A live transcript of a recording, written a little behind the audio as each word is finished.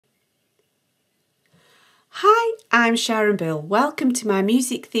Hi, I'm Sharon Bill. Welcome to my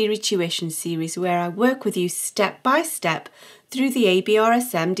Music Theory Tuition series where I work with you step by step through the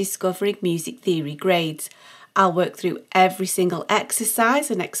ABRSM Discovering Music Theory grades. I'll work through every single exercise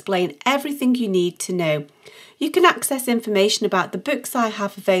and explain everything you need to know. You can access information about the books I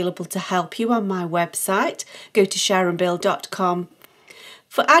have available to help you on my website. Go to sharonbill.com.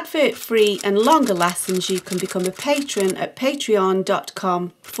 For advert-free and longer lessons, you can become a patron at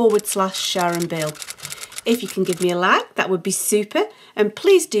patreon.com/SharonBill. If you can give me a like, that would be super, and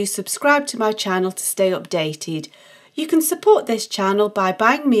please do subscribe to my channel to stay updated. You can support this channel by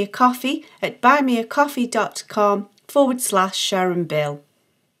buying me a coffee at buymeacoffee.com/SharonBill.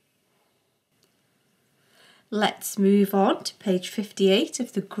 Let's move on to page 58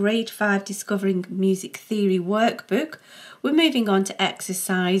 of the Grade 5 Discovering Music Theory workbook. We're moving on to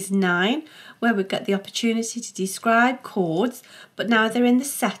exercise 9, where we get the opportunity to describe chords, but now they're in the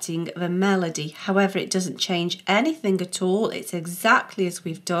setting of a melody. However, it doesn't change anything at all. It's exactly as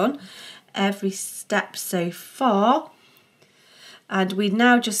we've done every step so far. And we're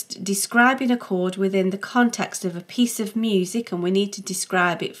now just describing a chord within the context of a piece of music, and we need to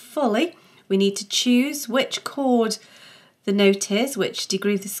describe it fully. We need to choose which chord the note is, which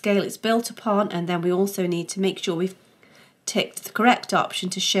degree of the scale it's built upon, and then we also need to make sure we've ticked the correct option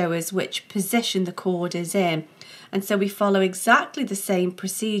to show us which position the chord is in. And so we follow exactly the same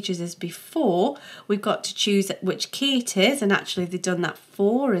procedures as before. We've got to choose which key it is, and actually they've done that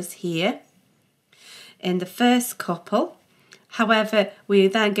for us here in the first couple. However, we're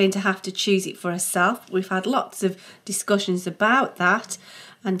then going to have to choose it for ourselves. We've had lots of discussions about that,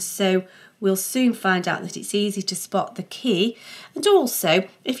 and so we'll soon find out that it's easy to spot the key. And also,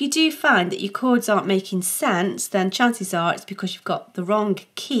 if you do find that your chords aren't making sense, then chances are it's because you've got the wrong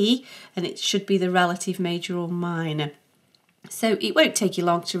key, and it should be the relative major or minor. So it won't take you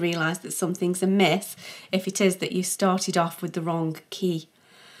long to realise that something's amiss if it is that you started off with the wrong key.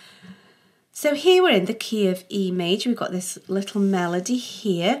 So here we're in the key of E major. We've got this little melody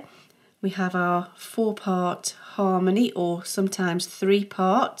here. We have our 4-part harmony, or sometimes 3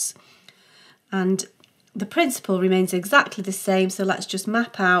 parts. And the principle remains exactly the same, so let's just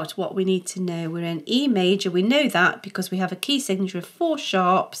map out what we need to know. We're in E major. We know that because we have a key signature of 4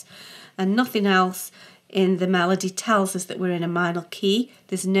 sharps, and nothing else in the melody tells us that we're in a minor key.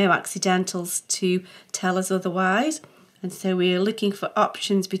 There's no accidentals to tell us otherwise. And so we're looking for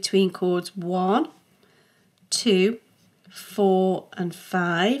options between chords 1, 2, 4 and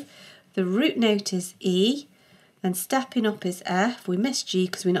 5. The root note is E, and stepping up is F. We miss G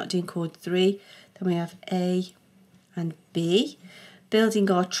because we're not doing chord 3. Then we have A and B.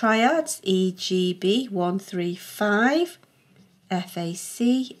 Building our triads, E, G, B, 1, 3, 5. F, A,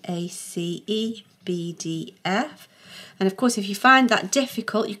 C, A, C, E, B, D, F. And of course, if you find that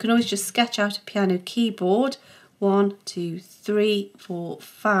difficult, you can always just sketch out a piano keyboard. 1, 2, 3, 4,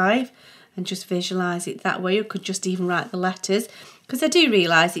 5, and just visualise it that way. You could just even write the letters, because I do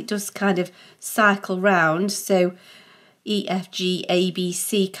realise it does kind of cycle round, so E, F, G, A, B,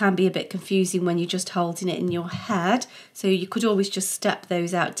 C can be a bit confusing when you're just holding it in your head, so you could always just step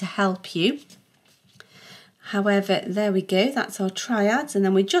those out to help you. However, there we go, that's our triads, and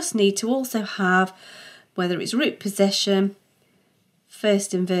then we just need to also have whether it's root position,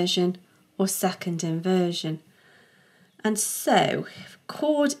 first inversion or second inversion. And so,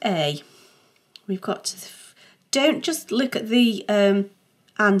 chord A, we've got to, don't just look at the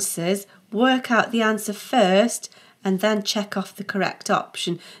answers, work out the answer first and then check off the correct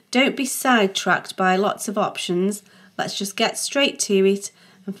option. Don't be sidetracked by lots of options. Let's just get straight to it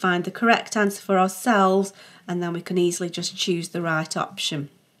and find the correct answer for ourselves, and then we can easily just choose the right option.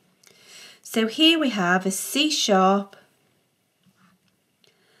 So here we have a C sharp,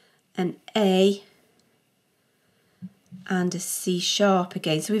 an A, and a C sharp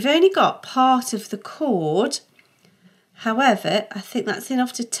again. So we've only got part of the chord. However, I think that's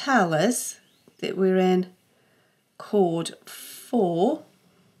enough to tell us that we're in chord 4,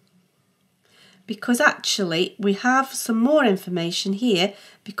 because actually we have some more information here,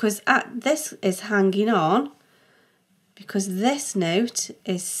 because this is hanging on, because this note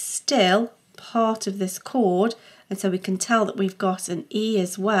is still part of this chord, and so we can tell that we've got an E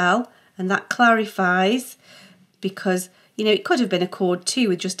as well, and that clarifies, because you know, it could have been a chord 2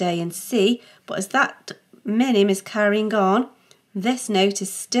 with just A and C, but as that minim is carrying on, this note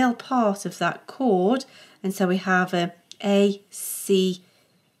is still part of that chord, and so we have a C,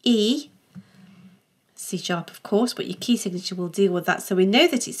 E, C sharp of course, but your key signature will deal with that, so we know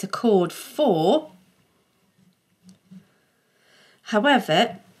that it's a chord 4.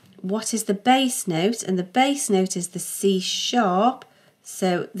 However, what is the bass note? And the bass note is the C sharp,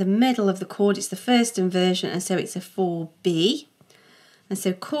 So the middle of the chord, it's the first inversion, and so it's a 4B. And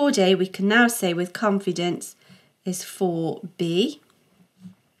so chord A, we can now say with confidence, is 4B.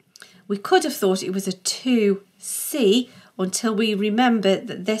 We could have thought it was a 2C until we remember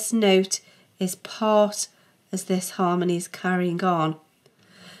that this note is part as this harmony is carrying on.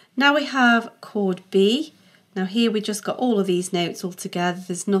 Now we have chord B. Now here we just got all of these notes all together.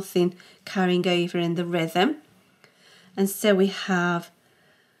 There's nothing carrying over in the rhythm. And so we have,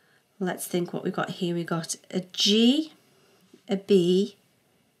 let's think what we've got here. We've got a G, a B,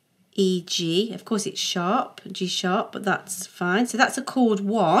 E, G. Of course it's sharp, G sharp, but that's fine. So that's a chord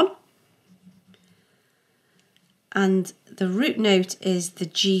 1. And the root note is the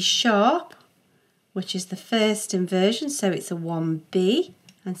G sharp, which is the first inversion, so it's a 1B.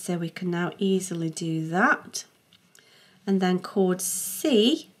 And so we can now easily do that. And then chord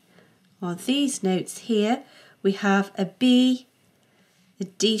C are these notes here. We have a B, a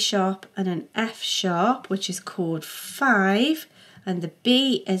D sharp and an F sharp, which is chord 5. And the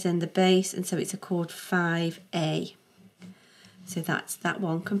B is in the bass, and so it's a chord 5A. So that's that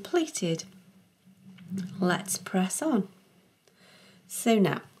one completed. Let's press on. So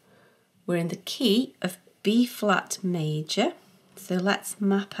now we're in the key of B flat major. So let's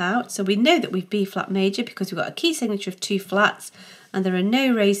map out. So we know that we've B flat major because we've got a key signature of 2 flats and there are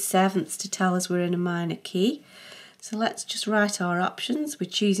no raised sevenths to tell us we're in a minor key. So let's just write our options. We're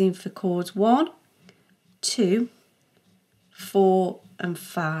choosing for chords 1, 2, 4 and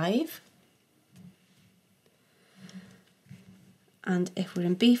 5. And if we're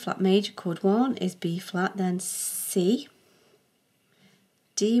in B flat major, chord 1 is B flat, then C.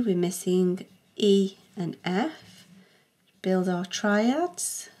 D, we're missing E and F. Build our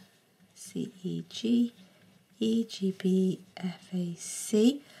triads. C, E, G, E, G, B, F, A,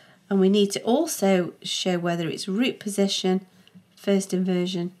 C. And we need to also show whether it's root position, first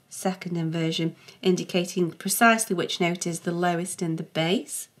inversion, second inversion, indicating precisely which note is the lowest in the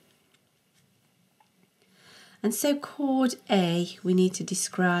bass. And so chord A, we need to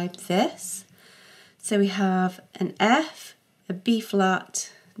describe this. So we have an F, a B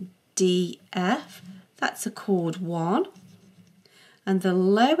flat, D, F. That's a chord 1. And the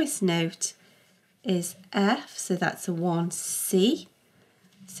lowest note is F, so that's a 1C.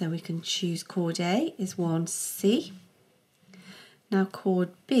 So we can choose chord A is 1C. Now chord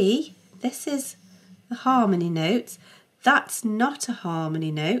B, this is the harmony note. That's not a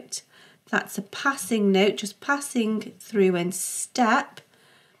harmony note. That's a passing note, just passing through in step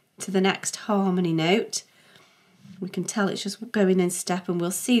to the next harmony note. We can tell it's just going in step, and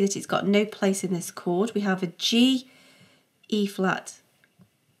we'll see that it's got no place in this chord. We have a G, E flat,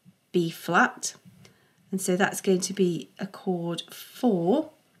 B flat, and so that's going to be a chord 4.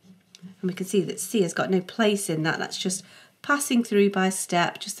 And we can see that C has got no place in that. That's just passing through by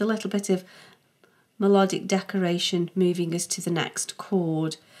step, just a little bit of melodic decoration moving us to the next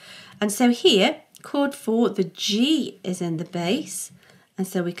chord. And so here, chord 4, the G is in the bass, and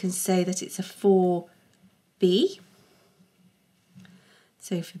so we can say that it's a 4B.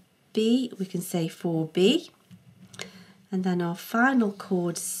 So for B, we can say 4B. And then our final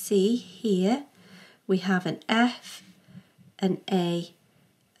chord C here, we have an F, an A,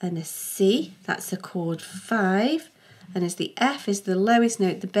 and a C. That's a chord 5. And as the F is the lowest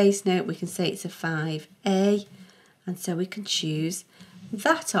note, the bass note, we can say it's a 5A. And so we can choose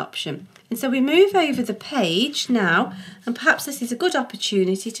that option. And so we move over the page now, and perhaps this is a good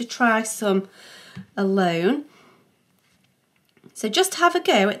opportunity to try some alone. So just have a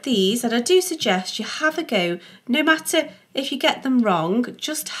go at these, and I do suggest you have a go, no matter if you get them wrong,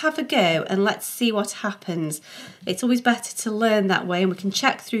 just have a go and let's see what happens. It's always better to learn that way, and we can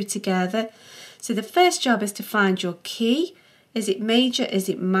check through together. So the first job is to find your key. Is it major, is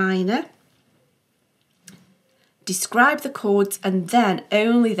it minor? Describe the chords, and then,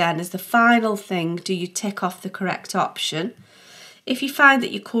 only then, as the final thing, do you tick off the correct option. If you find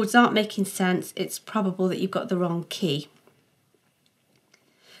that your chords aren't making sense, it's probable that you've got the wrong key.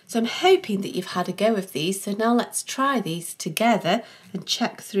 So I'm hoping that you've had a go of these, so now let's try these together and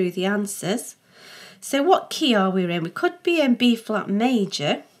check through the answers. So what key are we in? We could be in B flat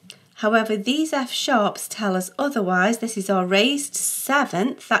major. However, these F sharps tell us otherwise. This is our raised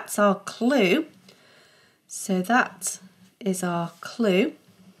 7th, that's our clue. So that is our clue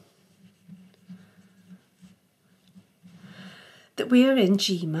that we are in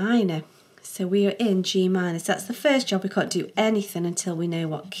G minor. So we are in G minor. So that's the first job. We can't do anything until we know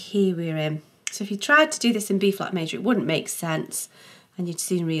what key we're in. So if you tried to do this in B flat major, it wouldn't make sense, and you'd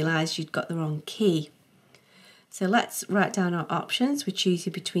soon realise you'd got the wrong key. So let's write down our options. We're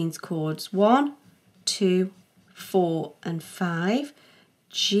choosing between chords 1, 2, 4 and 5.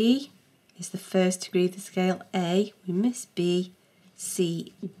 G is the first degree of the scale, A, we miss B,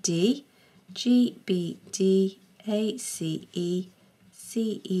 C, D, G, B, D, A, C, E,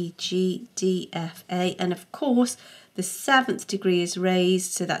 C, E, G, D, F, A, and of course the 7th degree is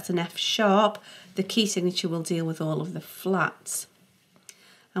raised, so that's an F sharp. The key signature will deal with all of the flats.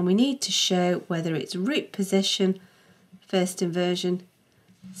 And we need to show whether it's root position, first inversion,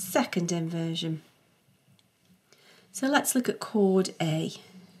 second inversion. So let's look at chord A.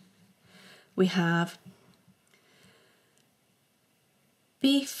 We have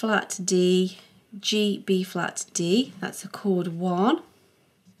B flat D, G, B flat D, that's a chord 1.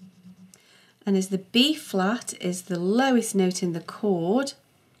 And as the B flat is the lowest note in the chord,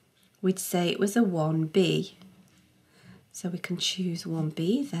 we'd say it was a 1B. So we can choose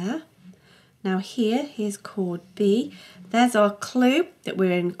 1B there. Now here's chord B. There's our clue that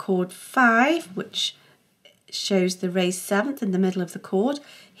we're in chord 5, which shows the raised 7th in the middle of the chord.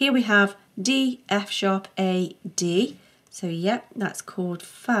 Here we have D, F sharp, A, D. So yep, that's chord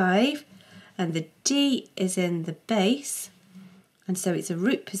 5. And the D is in the bass. And so it's a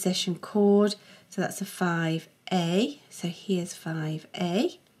root position chord. So that's a 5A. So here's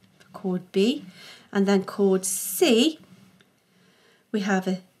 5A for chord B. And then chord C, we have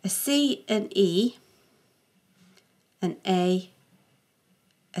a C, an E, an A,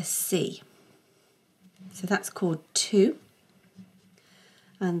 a C. So that's chord 2.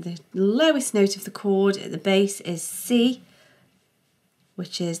 And the lowest note of the chord at the bass is C,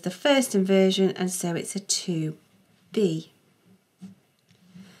 which is the first inversion, and so it's a 2B.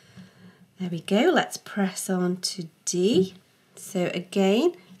 There we go, let's press on to D. So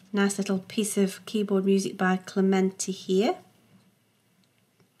again, nice little piece of keyboard music by Clementi here.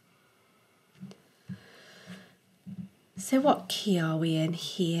 So what key are we in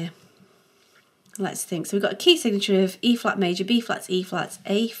here? Let's think. So we've got a key signature of E flat major, B flats, E flats,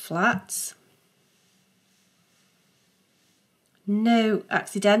 A flats. No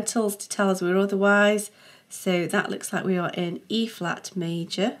accidentals to tell us we're otherwise. So that looks like we are in E flat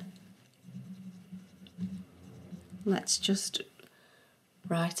major. Let's just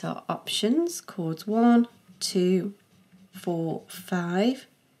write our options. Chords 1, 2, 4, 5.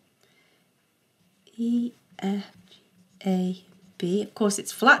 E, F, A, B. Of course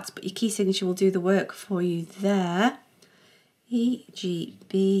it's flats, but your key signature will do the work for you there. E, G,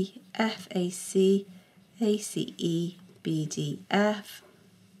 B, F, A, C, E, B, D, F.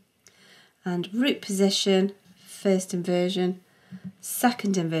 And root position, first inversion,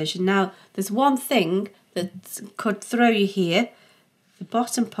 second inversion. Now there's one thing that could throw you here. The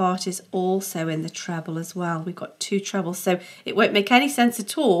bottom part is also in the treble as well. We've got 2 trebles, so it won't make any sense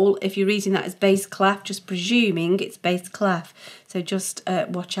at all if you're reading that as bass clef, just presuming it's bass clef. So just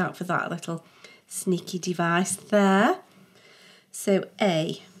watch out for that little sneaky device there. So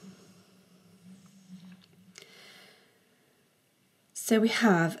A. So we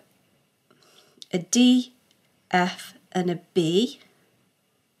have a D, F and a B.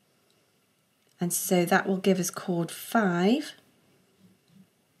 And so that will give us chord 5.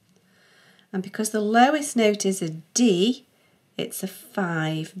 And because the lowest note is a D, it's a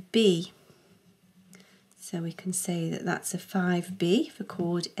 5B. So we can say that that's a 5B for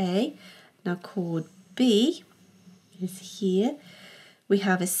chord A. Now chord B is here. We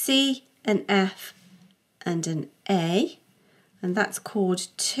have a C, an F and an A. And that's chord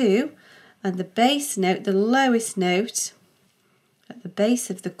 2. And the bass note, the lowest note at the base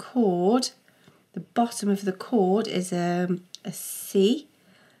of the chord, the bottom of the chord is a C.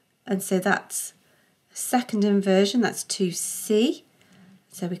 And so that's a second inversion, that's 2C.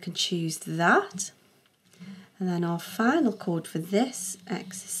 So we can choose that. And then our final chord for this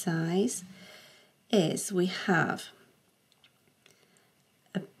exercise is we have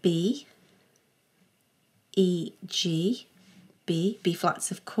a B, E, G, B, B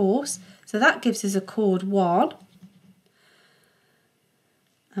flats of course. So that gives us a chord 1.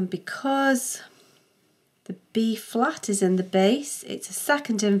 And because the B flat is in the bass, it's a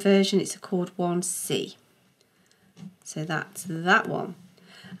second inversion, it's a chord 1C. So that's that one.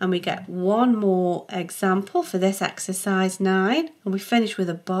 And we get one more example for this exercise 9, and we finish with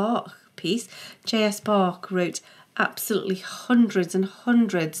a Bach piece. J.S. Bach wrote absolutely hundreds and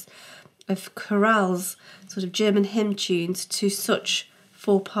hundreds of chorales, sort of German hymn tunes, to such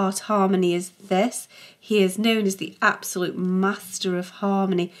 4-part harmony as this. He is known as the absolute master of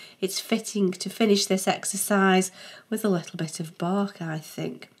harmony. It's fitting to finish this exercise with a little bit of Bach, I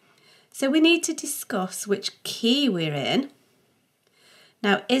think. So we need to discuss which key we're in.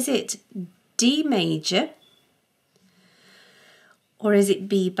 Now, is it D major or is it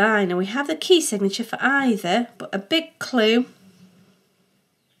B minor? We have the key signature for either, but a big clue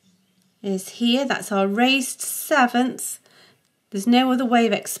is here. That's our raised seventh. There's no other way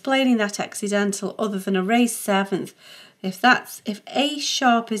of explaining that accidental other than a raised seventh. If A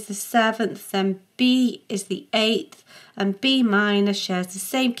sharp is the seventh, then B is the eighth, and B minor shares the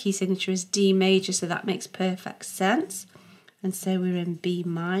same key signature as D major, so that makes perfect sense. And so we're in B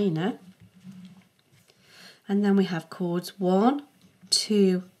minor. And then we have chords 1,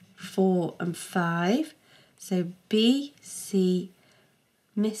 2, 4 and 5. So B, C,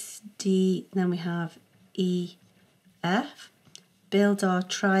 Miss D, then we have E, F. Build our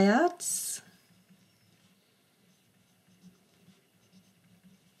triads.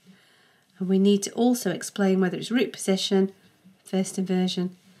 And we need to also explain whether it's root position, first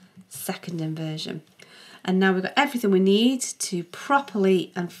inversion, second inversion. And now we've got everything we need to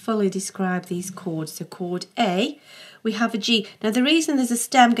properly and fully describe these chords. So chord A, we have a G. Now the reason there's a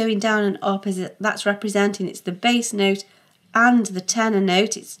stem going down and up is that's representing it's the bass note and the tenor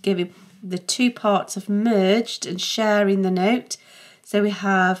note. It's giving the two parts have merged and sharing the note. So we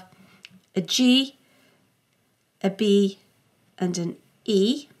have a G, a B and an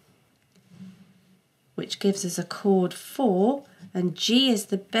E, which gives us a chord 4, and G is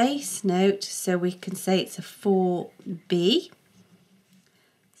the bass note, so we can say it's a 4B.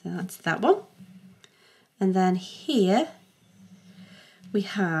 So that's that one. And then here we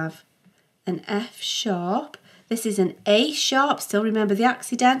have an F sharp. This is an A sharp. Still remember the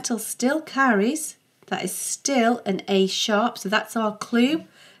accidental still carries. That is still an A sharp, so that's our clue,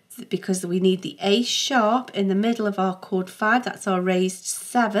 because we need the A sharp in the middle of our chord 5. That's our raised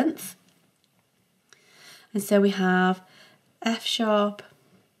seventh. And so we have F sharp,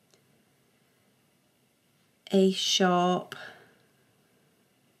 A sharp,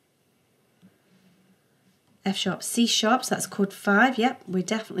 F sharp, C sharp, so that's chord 5. Yep, we're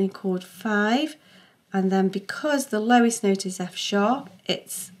definitely in chord 5. And then because the lowest note is F sharp,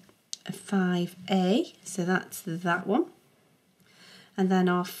 it's a 5A, so that's that one. And then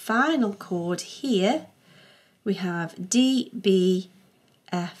our final chord here, we have D, B,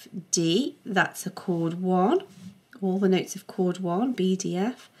 F, D. That's a chord 1. All the notes of chord 1, B, D,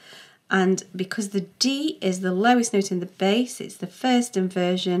 F. And because the D is the lowest note in the bass, it's the first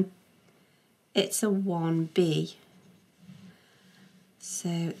inversion, it's a 1B.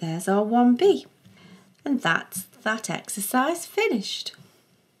 So there's our 1B. And that's that exercise finished.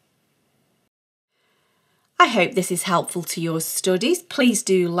 I hope this is helpful to your studies. Please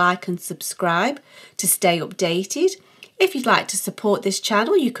do like and subscribe to stay updated. If you'd like to support this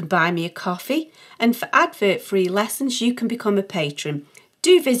channel, you can buy me a coffee, and for advert-free lessons, you can become a patron.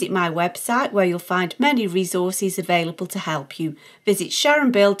 Do visit my website where you'll find many resources available to help you. Visit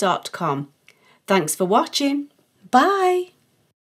sharonbill.com. Thanks for watching. Bye.